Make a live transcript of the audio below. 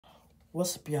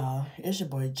What's up, y'all? It's your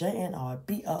boy JNRBOOWN,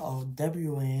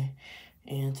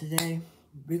 and today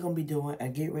we're gonna be doing a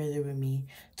get ready with me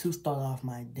to start off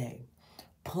my day.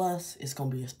 Plus, it's gonna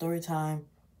be a story time.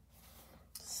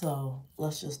 So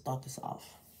let's just start this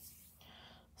off.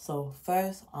 So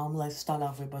first, I'm like to start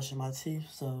off with brushing my teeth.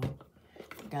 So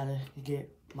gotta get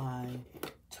my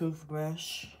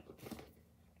toothbrush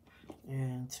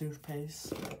and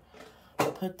toothpaste.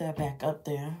 Put that back up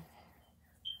there.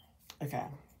 Okay.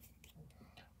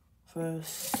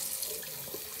 First,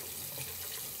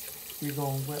 we're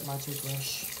gonna wet my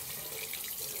toothbrush.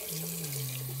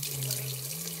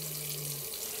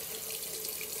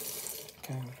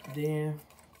 Okay, then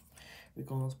we're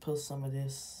gonna put some of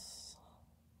this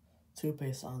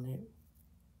toothpaste on it.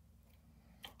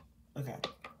 Okay.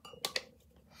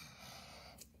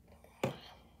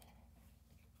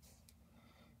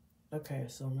 Okay,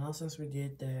 so now since we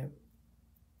did that,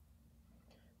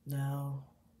 now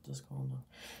just gonna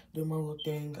do my little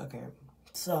thing. Okay,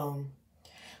 so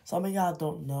some of y'all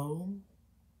don't know,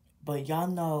 but y'all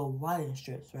know whitening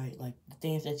strips, right? Like the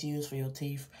things that you use for your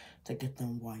teeth to get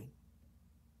them white.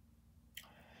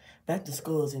 Back to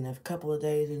school is in a couple of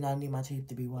days, and I need my teeth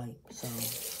to be white. So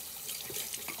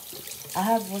I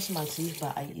have brushed my teeth,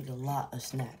 but I eat a lot of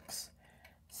snacks.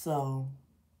 So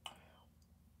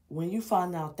when you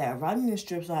find out that whitening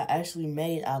strips are actually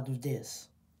made out of this.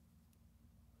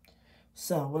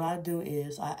 So what I do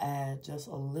is I add just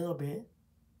a little bit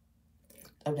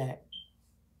of that.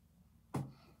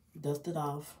 Dust it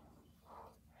off.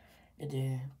 And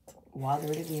then water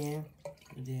it again.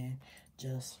 And then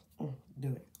just do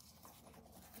it.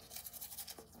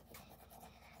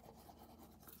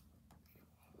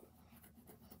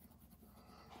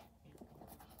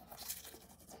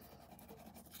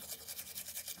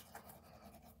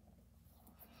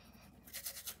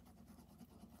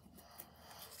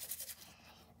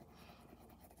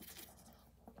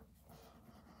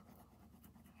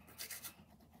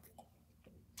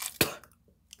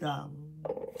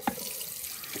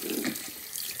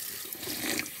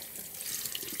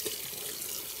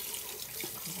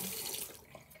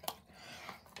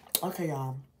 Okay,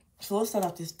 y'all. So let's start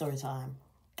off this story time.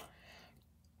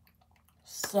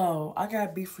 So I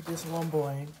got beef with this one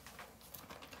boy,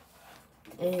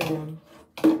 and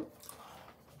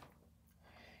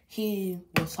he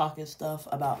was talking stuff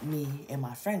about me and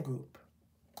my friend group.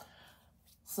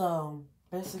 So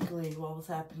basically, what was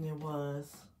happening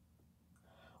was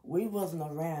we wasn't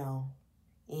around,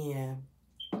 and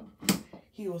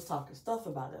he was talking stuff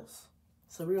about us.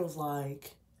 So we was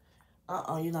like,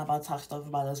 you're not about to talk stuff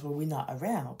about us when we're not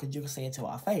around, because you can say it to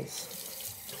our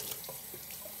face.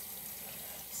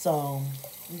 So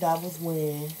that was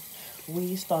when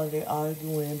we started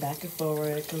arguing back and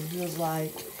forth, because he was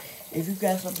like, if you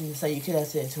got something to say, you could have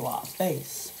said it to our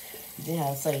face. You didn't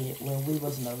have to say it when we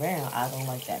wasn't around. I don't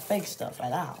like that fake stuff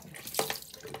at all.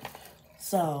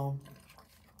 So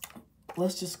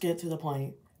let's just get to the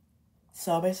point.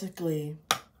 So basically,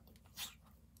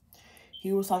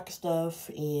 he was talking stuff,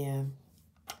 and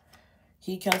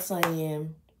he kept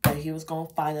saying that he was going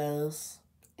to fight us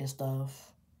and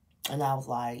stuff. And I was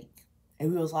like,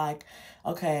 and we was like,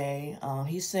 okay.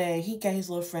 He said he got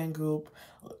his little friend group,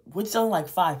 which is only like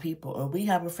 5 people. And we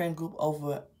have a friend group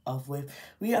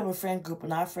we have a friend group,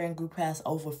 and our friend group has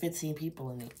over 15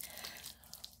 people in it.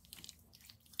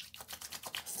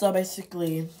 So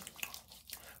basically,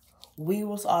 we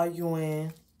was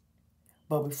arguing,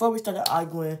 but before we started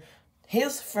arguing,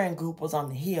 his friend group was on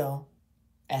the hill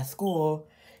at school,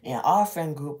 and our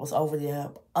friend group was over there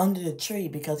under the tree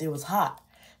because it was hot.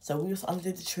 So we was under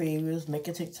the tree, we was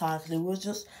making TikToks, we was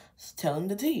just telling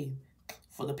the tea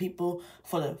for the people,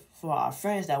 for our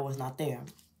friends that was not there.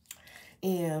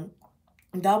 And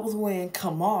that was when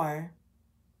Kamar,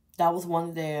 that was one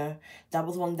of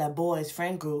that boys'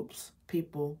 friend groups,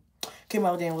 people, came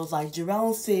over there and was like,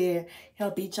 Jerome said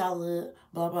he'll beat y'all up,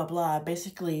 blah, blah, blah,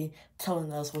 basically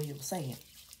telling us what he was saying.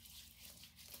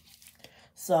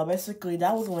 So basically,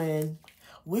 that was when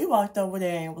we walked over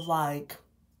there and was like,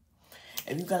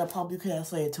 if you got a problem, you could have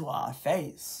said it to our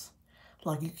face.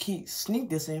 Like, you keep sneak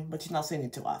dissing, but you're not saying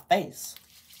it to our face.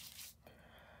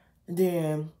 And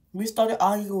then we started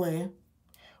arguing.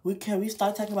 We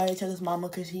started talking about each other's mama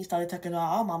because he started talking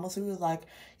about our mama. So we was like,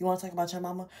 you want to talk about your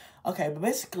mama? Okay, but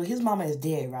basically, his mama is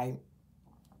dead, right?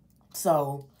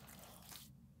 So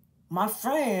my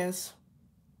friends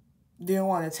didn't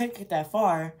want to take it that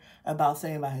far about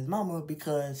saying about his mama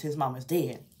because his mama's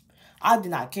dead. I did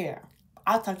not care.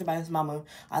 I talked about his mama.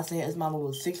 I said his mama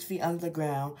was 6 feet under the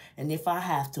ground, and if I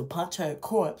have to punch her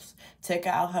corpse, take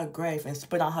her out her grave, and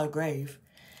spit on her grave,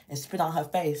 and spit on her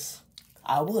face,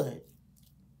 I would.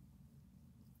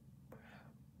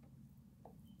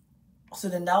 So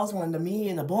then that was when me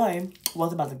and the boy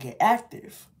was about to get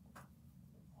active.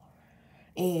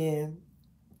 And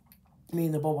me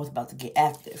and the boy was about to get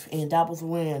active. And that was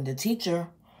when the teacher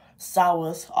saw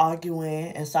us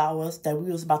arguing and saw us that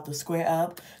we was about to square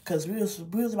up. Because we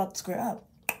was about to square up.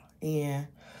 And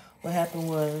what happened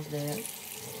was that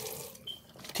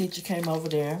the teacher came over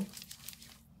there.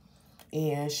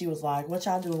 And she was like, what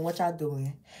y'all doing? What y'all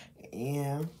doing?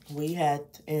 And we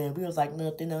was like,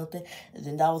 nothing. And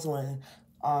then that was when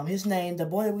his name, the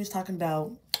boy that we was talking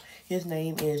about, his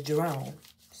name is Grwm.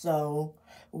 So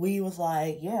we was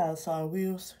like, yeah. So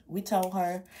we told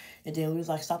her, and then we was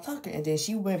like, stop talking. And then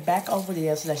she went back over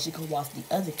there so that she could watch the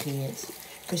other kids,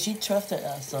 because she trusted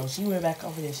us. So she went back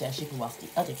over there so that she could watch the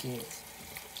other kids.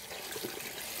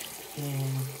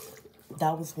 And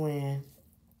that was when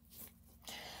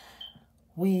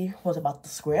we was about to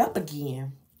square up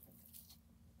again.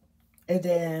 And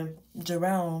then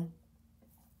Grwm,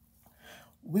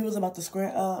 we was about to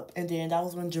square up, and then that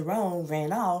was when Grwm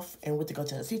ran off and went to go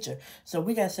to the teacher. So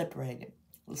we got separated.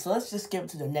 So let's just skip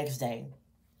to the next day.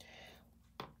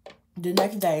 The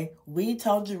next day, we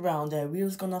told Grwm that we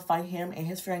was going to fight him and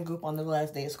his friend group on the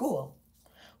last day of school.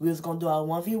 We was going to do our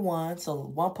 1v1, so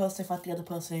one person fight the other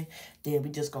person. Then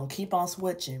we just going to keep on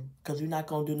switching, because we're not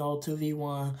going to do no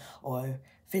 2v1 or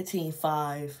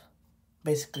 15-5,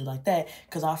 basically like that,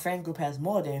 because our friend group has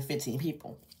more than 15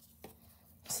 people.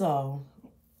 So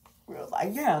we was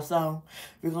like, yeah, so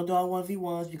we're going to do our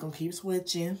 1v1s, we're going to keep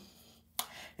switching,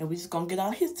 and we just going to get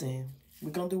our hits in. We're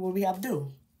going to do what we have to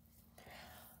do.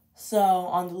 So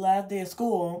on the last day of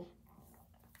school,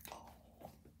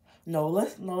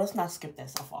 let's not skip that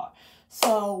so far.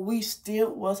 So we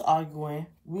still was arguing.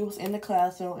 We was in the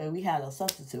classroom and we had a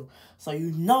substitute. So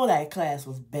you know that class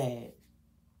was bad.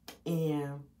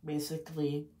 And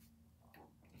basically,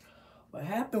 what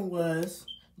happened was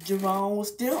Grwm was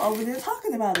still over there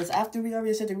talking about us. After we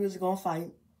already said that we was going to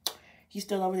fight, he's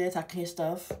still over there talking his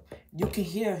stuff. You can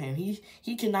hear him.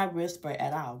 He cannot whisper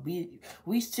at all.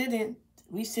 We sitting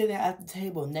at the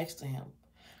table next to him.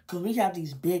 Because we have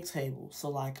these big tables. So,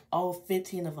 like, all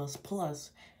 15 of us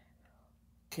plus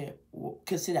can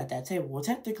sit at that table. Well,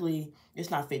 technically,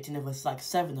 it's not 15 of us. It's like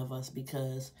 7 of us,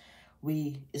 because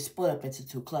it's split up into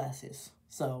 2 classes.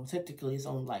 So, technically, it's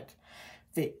only, like,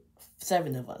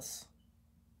 7 of us.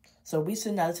 So, we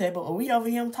sitting at the table, and we over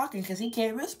him talking because he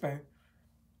can't whisper.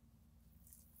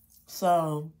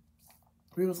 So,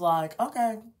 we was like,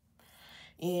 okay.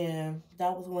 And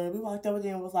that was when we walked over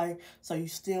there and was like, so you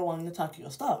still wanting to talk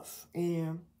your stuff.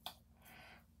 And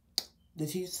the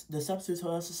substitute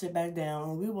told us to sit back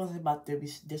down. We wasn't about to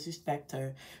disrespect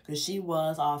her, because she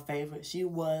was our favorite. She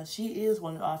is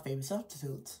one of our favorite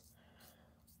substitutes.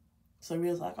 So we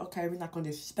was like, okay, we're not going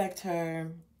to disrespect her,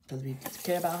 because we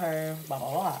care about her, blah,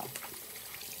 blah, blah.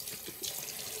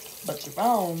 But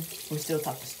Grwm was still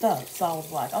talking stuff. So I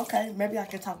was like, okay, maybe I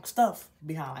can talk stuff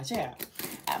behind my chair,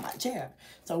 at my chair.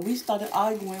 So we started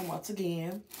arguing once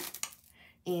again.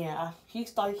 And he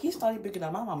started picking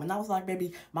up my mama. And I was like,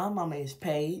 baby, my mama is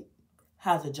paid,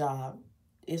 has a job,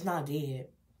 is not dead,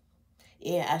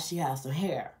 and she has some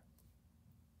hair.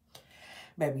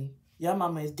 Baby, your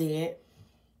mama is dead,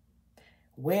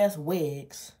 wears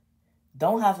wigs,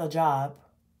 don't have a job,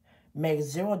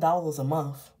 makes $0 a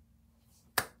month.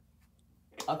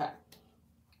 Okay.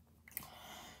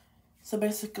 So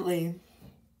basically,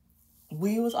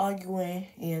 we was arguing,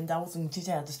 and that was when the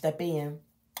teacher had to step in.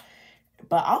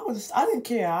 But I didn't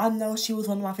care. I know she was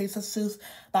one of my favorite substitutes,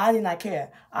 but I did not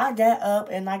care. I got up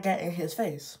and I got in his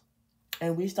face.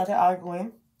 And we started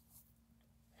arguing.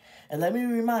 And let me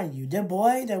remind you, the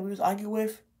boy that we was arguing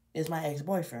with is my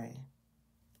ex-boyfriend.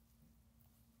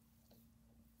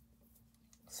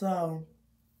 So,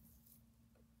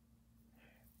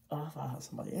 I found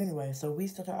somebody. Anyway, so we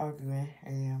started arguing,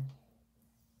 and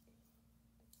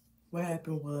what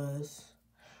happened was,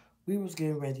 we was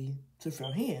getting ready to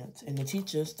throw hands, and the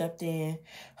teacher stepped in,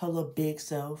 her little big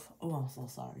self. Oh, I'm so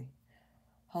sorry.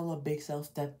 Her little big self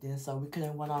stepped in, so we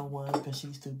couldn't one-on-one because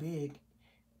she's too big.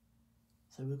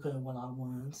 So we couldn't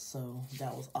one-on-one, so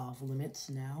that was off limits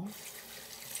now.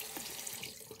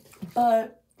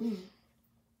 But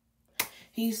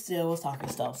he still was talking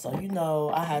stuff, so you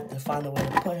know I had to find a way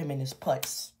to put him in his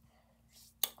place.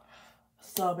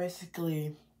 So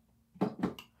basically,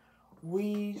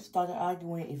 we started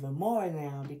arguing even more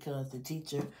now, because the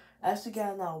teacher actually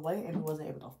got in our way and we wasn't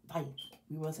able to fight.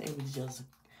 We wasn't able to just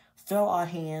throw our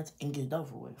hands and get it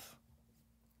over with.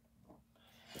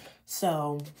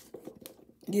 So,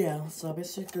 yeah, so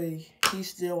basically, he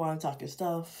still wanted to talk his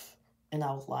stuff, and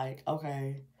I was like,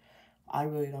 okay, I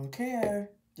really don't care,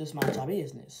 just mind your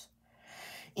business.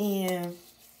 And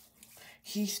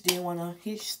he still wanna,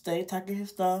 he stayed talking his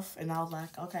stuff, and I was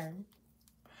like, okay,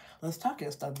 let's talk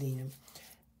his stuff then.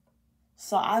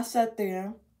 So I sat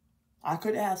there. I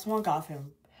could have swung off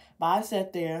him, but I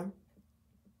sat there,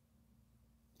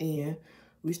 and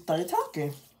we started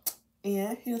talking.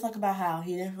 And he was talking about how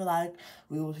he didn't feel like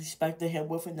we was respecting him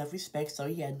with enough respect, so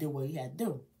he had to do what he had to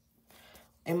do.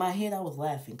 In my head, I was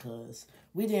laughing because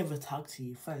we didn't even talk to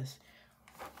you first.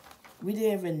 We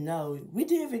didn't even know. We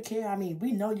didn't even care. I mean,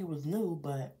 we know you was new,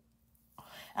 but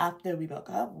after we broke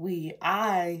up,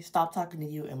 I stopped talking to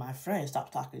you, and my friend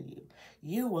stopped talking to you.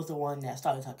 You was the one that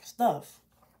started talking stuff.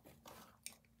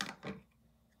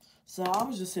 So I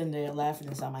was just sitting there laughing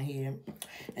inside my head.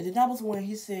 And then that was when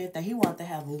he said that he wanted to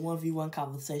have a 1v1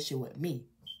 conversation with me.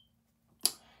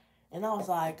 And I was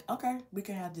like, okay, we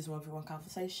can have this 1v1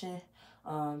 conversation.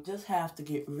 Just have to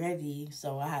get ready.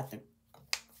 So I had to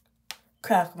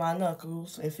crack my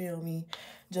knuckles, and feel me.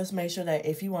 Just make sure that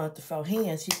if you wanted to throw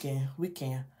hands, we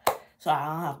can. So I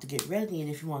don't have to get ready, and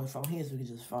if you want to throw hands, we can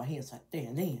just throw hands right there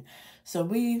and then. So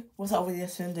we was over there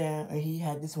sitting down, and he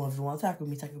had this 1v1 talk with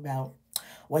me, talking about,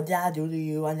 what did I do to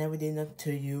you? I never did nothing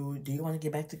to you. Do you want to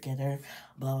get back together?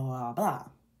 Blah, blah, blah.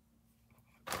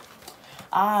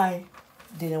 I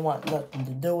didn't want nothing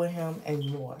to do with him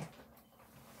anymore.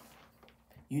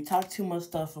 You talk too much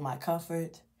stuff for my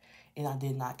comfort, and I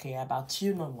did not care about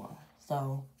you no more.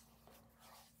 So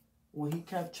when he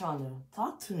kept trying to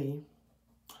talk to me,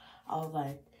 I was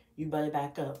like, you better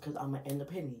back up, because I'm going to end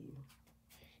up hitting you.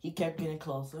 He kept getting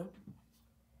closer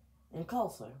and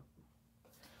closer.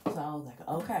 So I was like,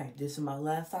 okay, this is my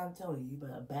last time telling you, you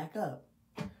better back up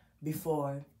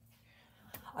before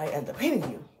I end up hitting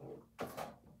you.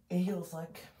 And he was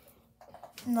like,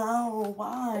 no,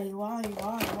 why?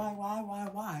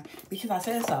 Because I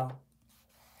said so.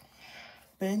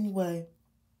 But anyway,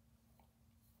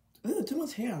 too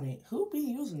much hair on it. Who be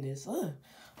using this?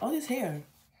 All this hair.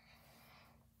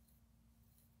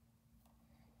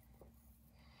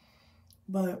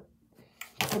 But,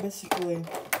 so basically,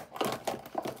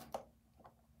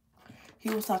 he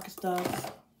was talking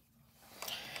stuff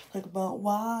like about,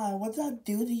 why? What did I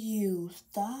do to you?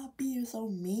 Stop being so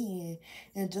mean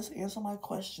and just answer my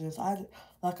questions.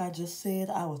 Like I just said,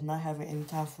 I was not having any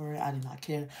time for it. I did not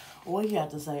care what he had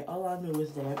to say. All I knew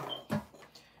is that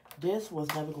this was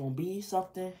never going to be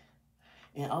something.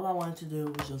 And all I wanted to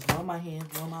do was just run my hands,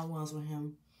 run my ones with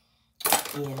him,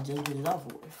 and just get it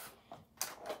over with.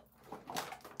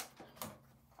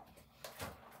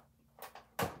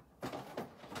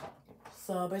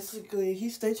 So basically, he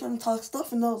stayed trying to talk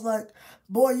stuff, and I was like,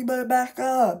 boy, you better back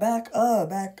up.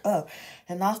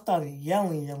 And I started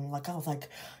yelling. Like, I was like,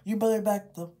 you better back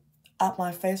out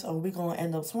my face, or we're going to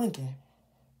end up swinging.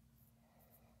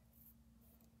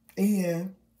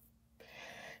 And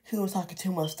he was talking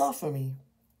too much stuff for me.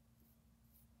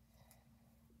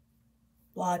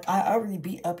 Like, I already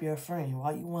beat up your friend.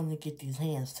 Why you want to get these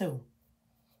hands, too?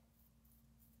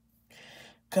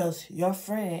 Because your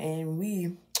friend and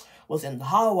we was in the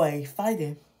hallway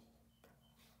fighting.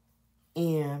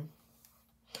 And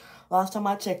last time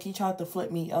I checked, he tried to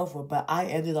flip me over, but I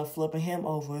ended up flipping him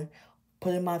over,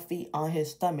 putting my feet on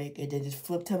his stomach, and then just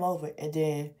flipped him over, and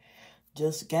then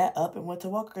just got up and went to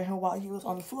work with him while he was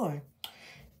on the floor.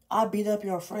 I beat up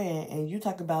your friend, and you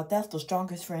talk about that's the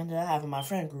strongest friend that I have in my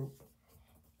friend group.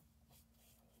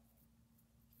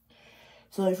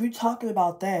 So if you're talking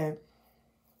about that,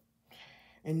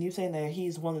 and you saying that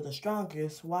he's one of the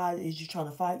strongest, why is you trying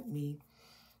to fight me?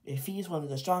 If he's one of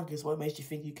the strongest, what makes you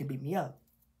think you can beat me up?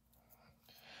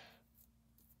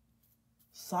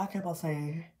 So I kept on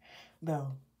saying,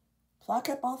 no. So I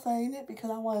kept on saying it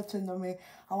because I wanted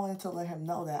to let him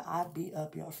know that I beat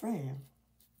up your friend.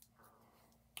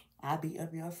 I beat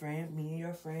up your friend. Me and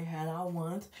your friend had our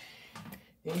ones.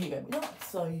 And he got me up.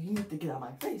 So you need to get out of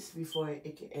my face before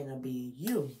it can end up being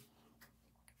you.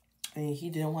 And he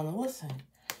didn't want to listen.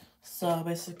 So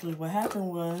basically what happened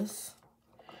was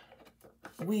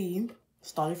we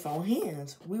started throwing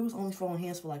hands. We was only throwing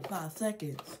hands for like 5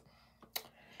 seconds.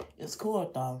 It's cool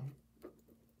though.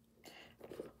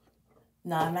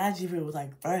 Now imagine if it was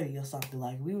like 30 or something.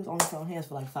 Like we was only throwing hands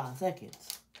for like 5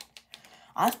 seconds.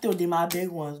 I still did my big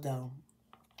ones though.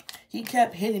 He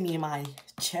kept hitting me in my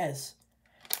chest.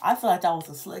 I feel like that was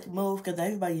a slick move because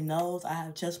everybody knows I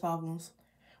have chest problems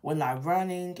when I'm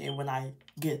running and when I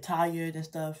get tired and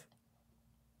stuff.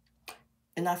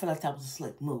 And I feel like that was a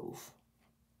slick move.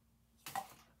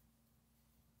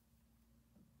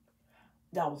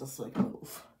 That was a slick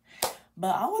move.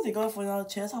 But I wasn't going for another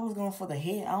chest. I was going for the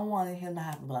head. I wanted him to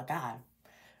have a black eye.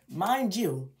 Mind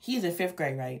you, he's in 5th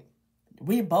grade, right?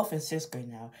 We both in 6th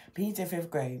grade now. But he's in 5th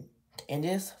grade. And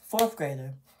this 4th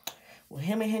grader Well,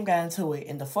 him and him got into it,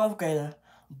 and the fourth grader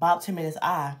bopped him in his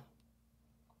eye.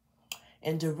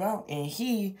 And Grwm, and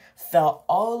he fell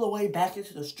all the way back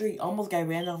into the street, almost got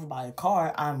ran over by a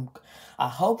car. I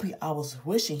was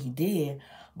wishing he did,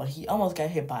 but he almost got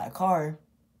hit by a car.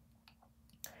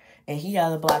 And he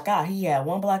had a black eye. He had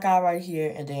one black eye right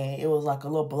here, and then it was like a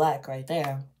little black right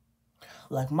there,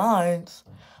 like mine's.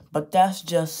 But that's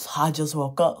just, I just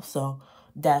woke up, so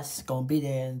that's gonna be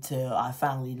there until I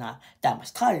finally not that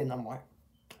much tired no more.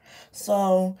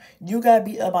 So you got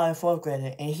beat up by a fourth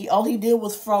grader, and all he did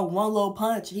was throw one little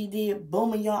punch. He did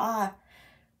boom in your eye,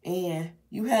 and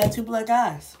you had two black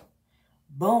eyes.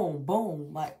 Boom,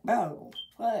 boom, like bro,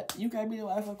 what? You got beat up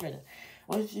by a fourth grader.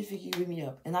 What did you think you beat me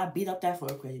up? And I beat up that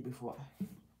fourth grader before.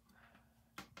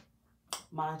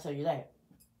 Mind tell you that.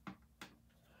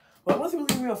 But it wasn't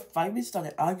really a real fight. We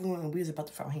started arguing, and we was about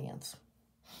to throw hands.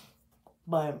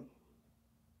 But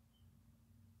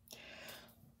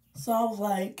so I was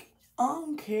like, I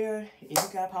don't care if you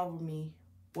got a problem with me.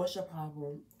 What's your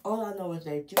problem? All I know is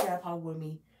that you got a problem with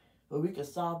me, but we can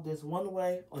solve this one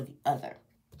way or the other.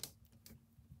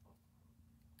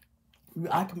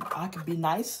 I can be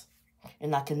nice,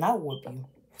 and I cannot whoop you.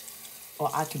 Or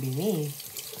I can be mean,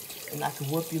 and I can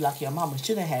whoop you like your mama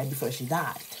should have had before she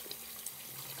died.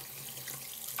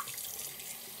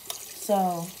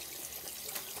 So,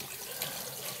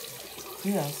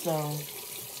 yeah, so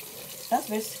that's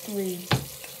basically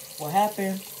what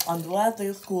happened. On the last day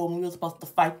of school, we were supposed to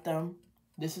fight them.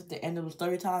 This is the end of the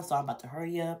story time, so I'm about to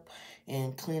hurry up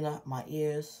and clean up my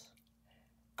ears.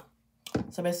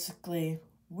 So basically,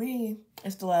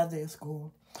 it's the last day of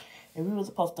school, and we were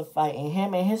supposed to fight, and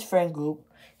him and his friend group,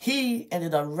 he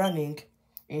ended up running,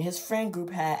 and his friend group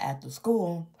had at the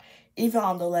school, even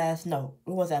on the last, no,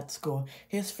 it was at the school,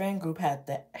 his friend group had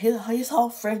his whole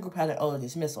friend group had an early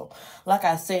dismissal. Like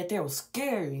I said, they were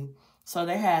scary, so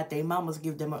they had their mamas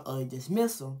give them an early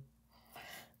dismissal.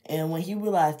 And when he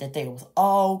realized that they was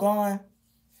all gone,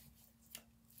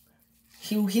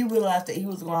 he realized that he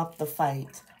was going to have to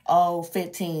fight all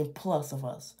 15 plus of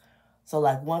us. So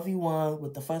like 1v1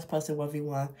 with the first person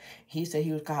 1v1, he said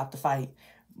he was going to have to fight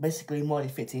basically more than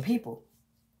 15 people.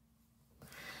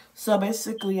 So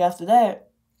basically after that,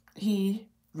 he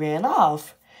ran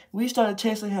off. We started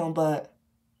chasing him, but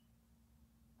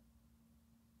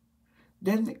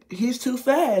then he's too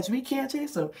fast. We can't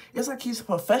chase him. It's like he's a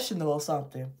professional or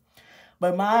something.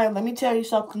 But let me tell you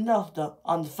something else though.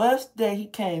 On the first day he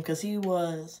came, because he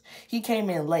came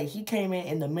in late. He came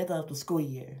in the middle of the school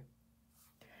year.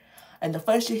 And the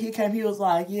first year he came, he was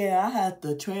like, yeah, I had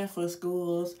to transfer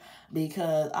schools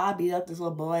because I beat up this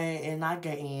little boy and I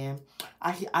got in.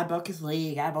 I broke his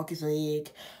leg.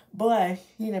 Boy,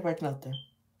 he didn't break nothing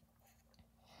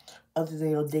other than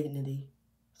your dignity.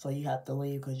 So you have to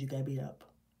leave because you got beat up.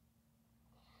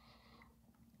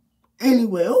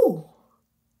 Anyway, ooh.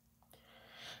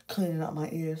 Cleaning out my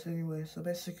ears anyway. So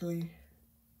basically,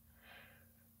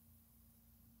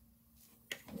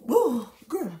 ooh,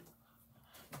 good.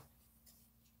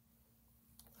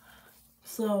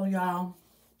 So, y'all,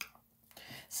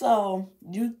 so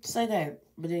you say that,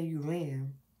 but then you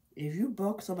ran. If you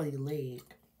broke somebody's leg,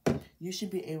 you should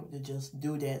be able to just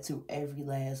do that to every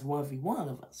last 1v1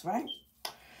 of us, right?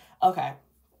 Okay.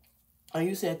 And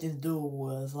you said this dude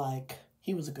was like,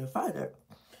 he was a good fighter.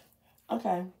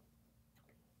 Okay.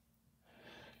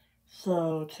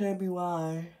 So, tell me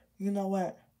why. You know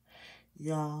what?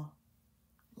 Y'all,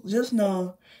 just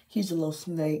know he's a little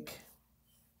snake.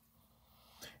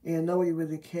 And nobody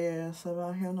really cares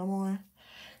about him no more.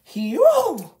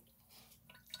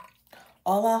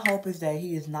 All I hope is that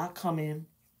he is not coming.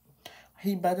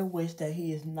 He better wish that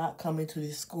he is not coming to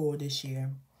this school this year.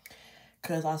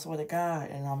 Because I swear to God,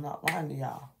 and I'm not lying to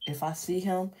y'all, if I see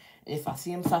him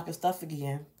talking stuff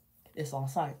again, it's on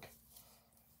psych.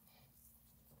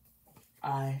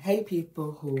 I hate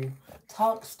people who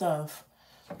talk stuff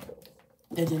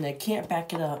and then they can't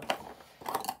back it up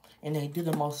and they do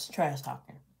the most trash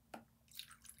talking.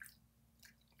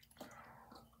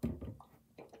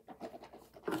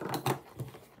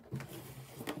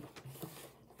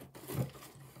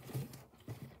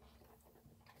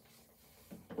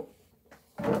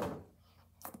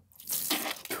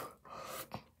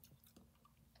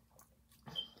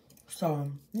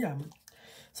 So, yeah.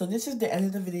 So this is the end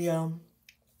of the video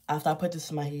after I put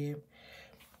this in my hair.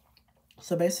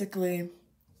 So basically,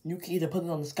 you can either put it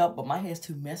on the scalp, but my hair's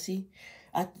too messy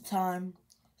at the time,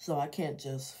 so I can't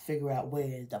just figure out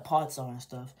where the parts are and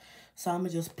stuff. So I'm going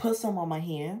to just put some on my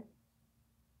hand.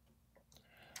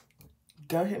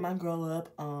 Go hit my girl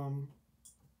up, and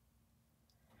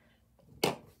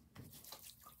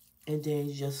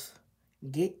then just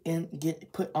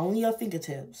Put on your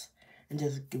fingertips and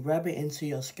just rub it into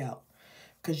your scalp.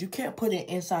 Because you can't put it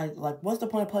inside. Like, what's the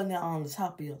point of putting it on the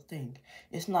top of your thing?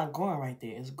 It's not growing right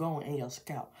there. It's growing in your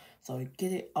scalp. So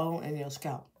get it on in your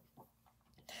scalp.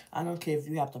 I don't care if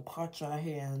you have to part your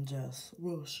hair and just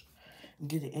whoosh.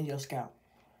 Get it in your scalp.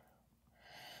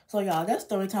 So, y'all, that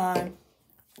story time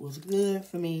was good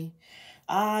for me.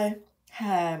 I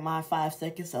had my 5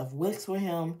 seconds of wicks with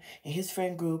him and his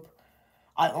friend group.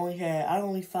 I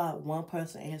only found one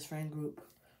person in his friend group.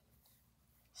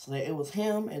 So it was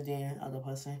him and then other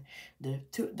person. The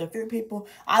 3 people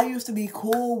I used to be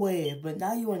cool with, but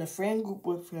now you in a friend group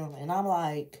with him, and I'm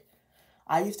like,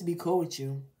 I used to be cool with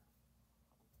you,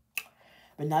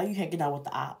 but now you hanging out with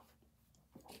the op.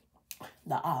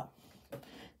 The op.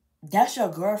 That's your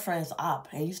girlfriend's op,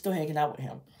 and you still hanging out with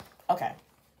him. Okay.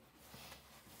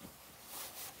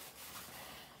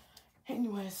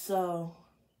 Anyway, so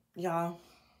y'all,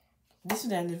 this is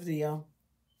the end of the video.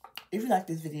 If you like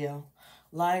this video,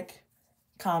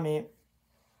 comment,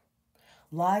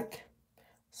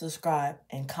 subscribe,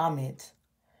 and comment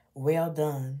well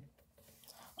done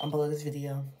on below this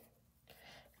video,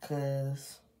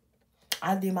 because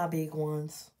I did my big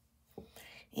ones.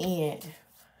 And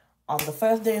on the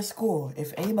first day of school,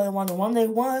 if anybody wanted one of their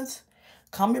ones,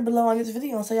 comment below on this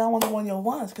video and say I wanted one of your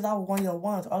ones, because I want one of your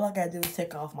ones. All I gotta do is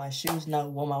take off my shoes and I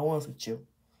want my ones with you.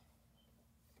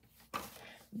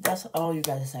 That's all you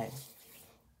gotta say.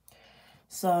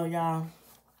 So, y'all,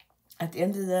 at the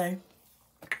end of the day,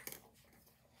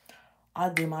 I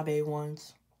did my big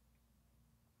ones.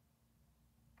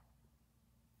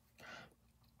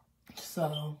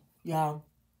 So, y'all,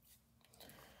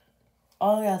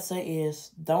 all I gotta say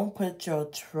is, don't put your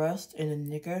trust in a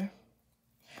nigger.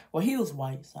 Well, he was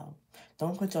white, so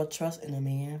don't put your trust in a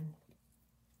man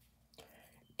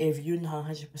if you're not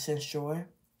 100% sure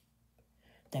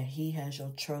that he has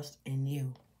your trust in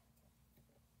you.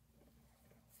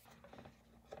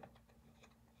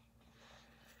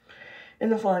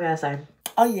 And that's all I gotta say.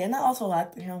 Oh, yeah, and I also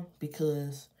liked him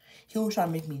because he was trying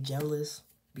to make me jealous,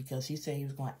 because he said he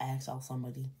was going to ask out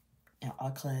somebody in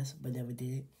our class, but never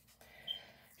did.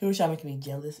 He was trying to make me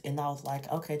jealous, and I was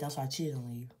like, okay, that's why I cheated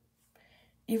on you.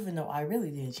 Even though I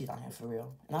really didn't cheat on him for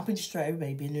real. And I'm pretty sure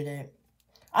everybody been through that.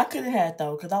 I could have had,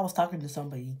 though, because I was talking to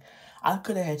somebody. I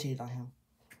could have had cheated on him.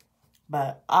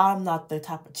 But I'm not the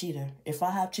type of cheater. If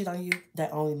I have cheated on you,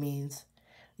 that only means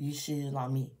you cheated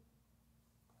on me.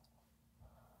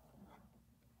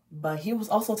 But he was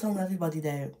also telling everybody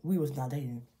that we was not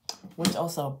dating, which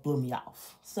also blew me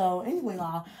off. So anyway,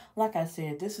 y'all, like I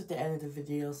said, this is the end of the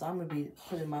video. So I'm going to be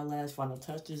putting my last final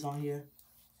touches on here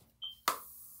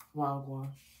while I'm going.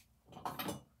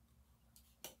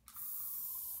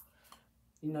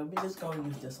 You know, we're just going to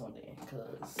use this one then,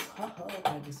 because I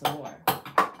gotta get some more.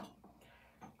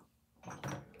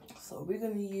 So we're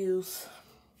going to use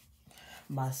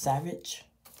my Savage.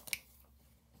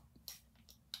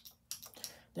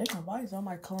 Damn, why is all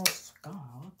my clothes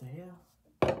gone? What the hell?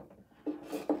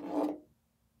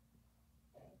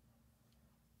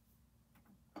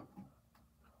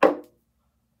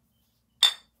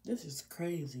 This is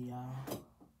crazy, y'all.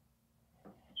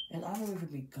 And I don't even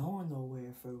be going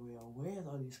nowhere for real. Where's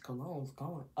all these colognes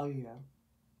going? Oh, yeah.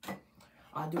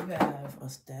 I do have a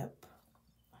step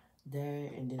there,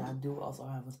 and then I do also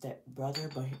have a step brother,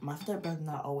 but my step brother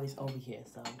not always over here,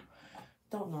 so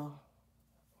don't know.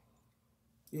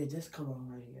 Yeah, this cologne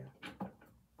right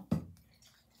here.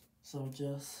 So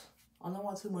just, I don't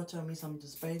want too much on me, so I'm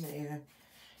just spraying the air,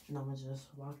 and I'm gonna just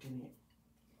walk in it.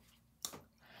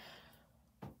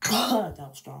 That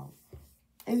was strong.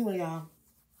 Anyway, y'all.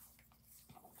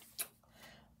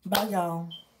 Bye, y'all.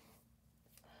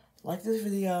 Like this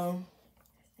video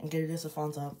and give this a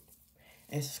thumbs up.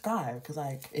 And subscribe, because,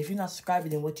 like, if you're not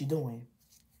subscribing, then what you doing?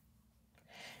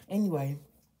 Anyway,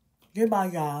 goodbye,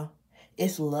 y'all.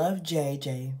 It's Love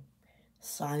JJ,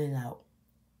 signing out.